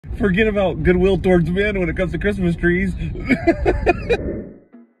Forget about goodwill towards men when it comes to Christmas trees.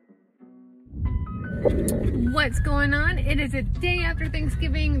 What's going on? It is a day after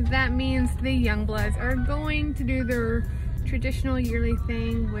Thanksgiving. That means the Youngbloods are going to do their traditional yearly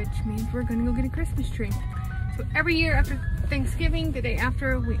thing, which means we're going to go get a Christmas tree. So every year after Thanksgiving, the day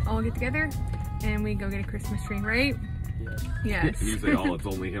after, we all get together and we go get a Christmas tree, right? Yes. You say, oh, it's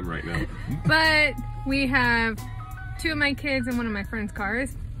only him right now. But we have 2 of my kids in one of my friend's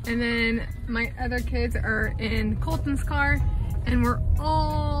cars, and then my other kids are in Colton's car, and we're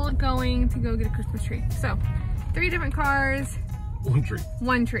all going to go get a Christmas tree. So 3 different cars. 1 tree.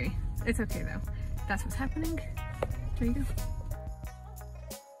 1 tree. It's okay though. That's what's happening. There you go.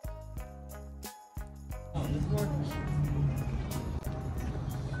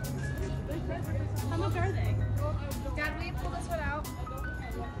 How much are they? Dad, will you pull this one out?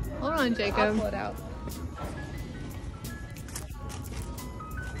 Hold on, Jacob. I'll pull it out.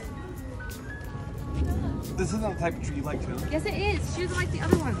 This isn't the type of tree you like, too. Yes, it is. She doesn't like the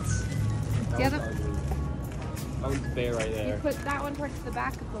other ones. The other. That one's bare right You there. put that one towards the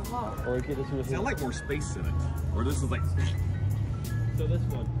back of the wall. Or we get this one. See, I like more space in it. Or this is like... So this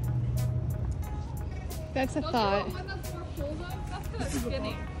one. That's a thought. That's more full though. That's kind of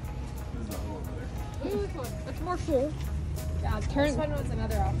skinny. Ooh, this one. It's more full. Yeah, this one was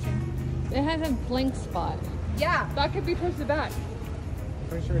another option. It has a blank spot. Yeah. That could be towards the back.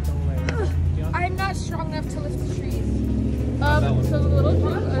 Pretty sure it's on the way. I'm not strong enough to lift the trees. So the little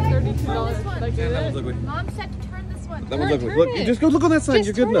trees are $32. This one. Should I get That it? one's ugly. Mom said to turn this one. That one's ugly. Turn Look, it. just go look on that side. Just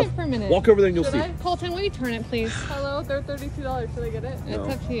You're good turn enough. it for a minute. Walk over there and you'll see. Colton, will you turn it, please? Hello, they're $32. Should I get it? No.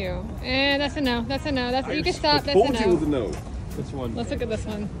 It's up to you. And that's a no. That's a no. That's you can stop. I That's a told you it was a no. no. This one. Let's look at this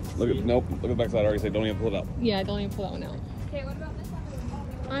one. Look at nope. Look at the backside. I already said don't even pull it out. Yeah, don't even pull that one out. Okay, what about this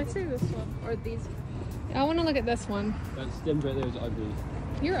one? I'd say this one. Or these? I want to look at this one. That stem right there is ugly.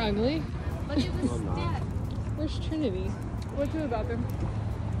 You're ugly. Look at this Oh, no. stem. Where's Trinity? What's in the bathroom?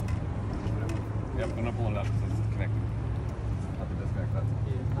 Yeah, I'm gonna pull it out because it's connected. Have to disconnect that.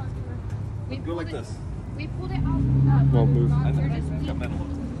 We Go pulled like it- this. We pulled it out. Won't move. You're just Come deep. in.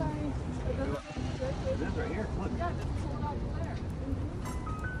 It is right here. Look.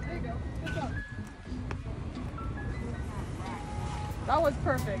 There you go. Good job. That was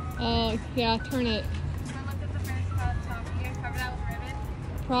perfect. Oh, yeah, turn it. Can I look at the first top? You gonna cover that with ribbon?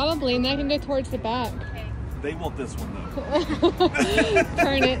 Probably, and that can go towards the back. Okay. They want this one though.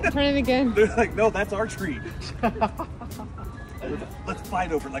 Turn it again. They're like, no, that's our tree. Let's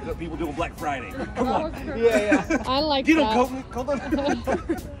fight over it like what people do on Black Friday. Come That on. was perfect. Yeah. I like Get him, that.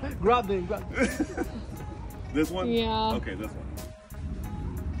 Colton. Grab them. This one? Yeah. Okay, this one.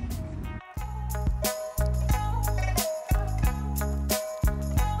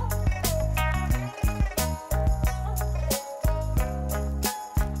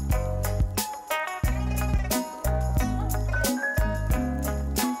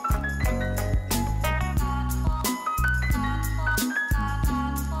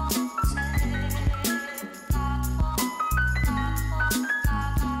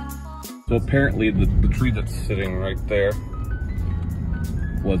 So apparently the tree that's sitting right there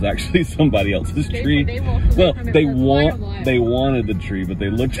was actually somebody else's tree. they walked away Well, from it they for want quite a while. they wanted the tree, but they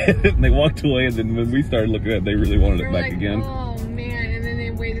looked at it and they walked away. And then when we started looking at it, they really wanted They it were back like, again. oh man, and then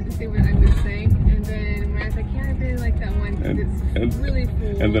they waited to see what I would say. And then when I was like, yeah, I really like that one because it's really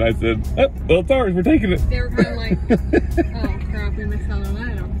cool. And then I said, oh, well, it's ours. We're taking it. They were kind of like, oh crap, we missed out on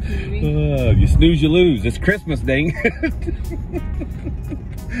that opportunity. You snooze, you lose. It's Christmas, dang.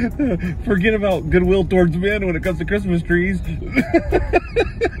 Forget about goodwill towards men when it comes to Christmas trees.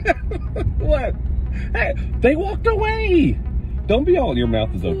 What? Hey, they walked away. Don't be all your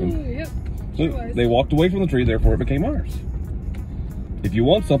mouth is open. Yep. So they walked away from the tree, therefore it became ours. If you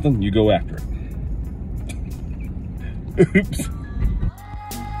want something, you go after it. Oops.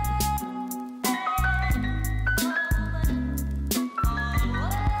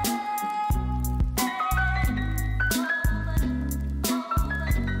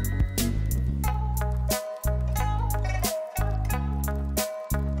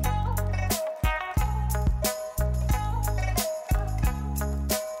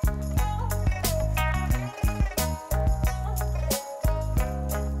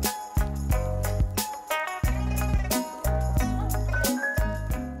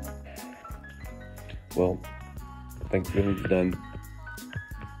 Well, Thanksgiving's done.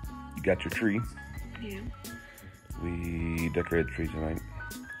 You got your tree. Yeah. We decorated the tree tonight.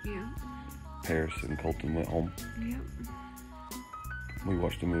 Yeah. Paris and Colton went home. Yeah. We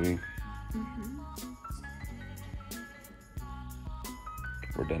watched a movie. Mm-hmm.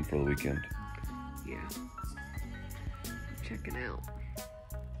 We're done for the weekend. Yeah. Checking out.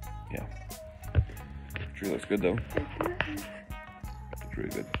 Yeah. Tree looks good though. Looks really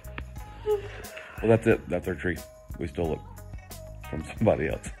good. Well, that's it. That's our tree. We stole it from somebody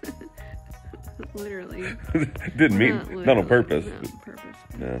else. Literally. Didn't mean, not on purpose. Not on purpose.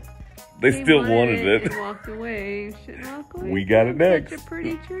 No. They still wanted it. And walked away. Shouldn't walk away. We got it next. Such a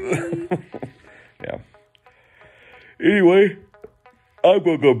pretty tree. Yeah. Anyway, I'm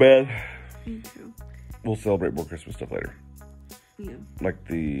gonna go to bed. Me too. We'll celebrate more Christmas stuff later. Yeah. Like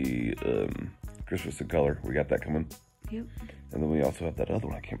the Christmas in color. We got that coming. Yep. And then we also have that other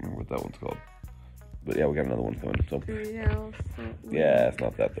one. I can't remember what that one's called. But yeah, we got another one coming. So yeah, it's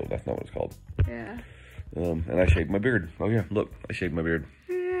not that though. That's not what it's called. Yeah. And I shaved my beard. Oh yeah, look, I shaved my beard.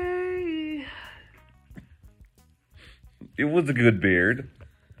 Yay. It was a good beard.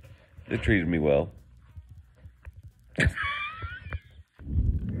 It treated me well.